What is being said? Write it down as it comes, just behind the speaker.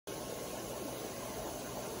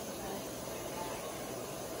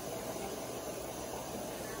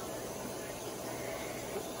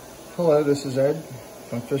Hello, this is Ed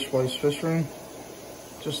from Fish Place Fish Room.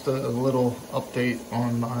 Just a little update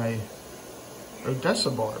on my Odessa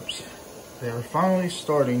barbs. They are finally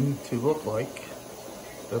starting to look like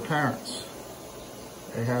their parents.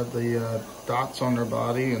 They have the dots on their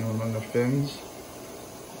body and on their fins.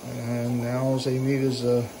 And now all they need is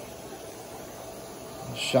a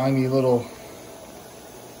shiny little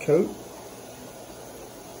coat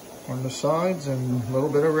on the sides and a little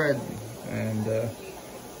bit of red. And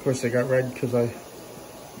of course they got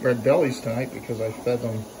red bellies tonight because I fed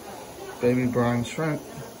them baby brine shrimp.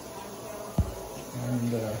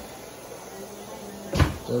 And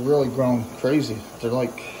they're really grown crazy. They're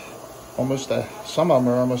like some of them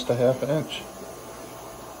are almost a half an inch.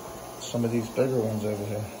 Some of these bigger ones over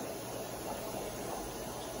here.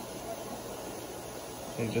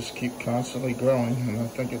 They just keep constantly growing, and I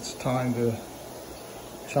think it's time to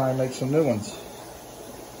try and make some new ones.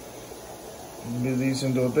 Move these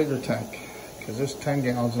into a bigger tank, because this 10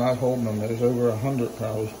 gallon's not holding them. There's over 100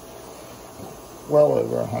 probably. Well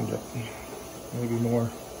over 100, maybe more.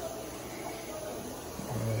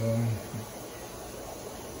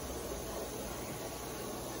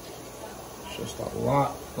 It's just a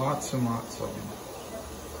lots and lots of them.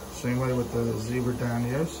 Same way with the zebra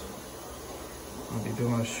danios. I'll be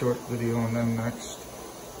doing a short video on them next.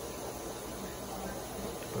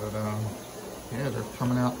 But yeah, they're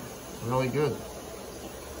coming out really good.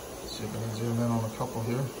 Let's see if I can zoom in on a couple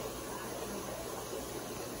here.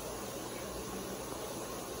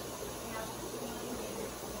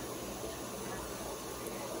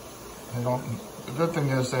 The good thing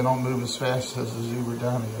is they don't move as fast as the zebra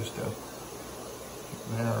danios do.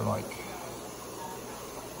 They're like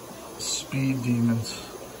speed demons.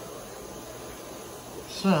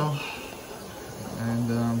 So,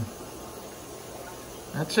 and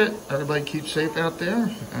that's it. Everybody keep safe out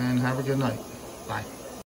there and have a good night. Bye.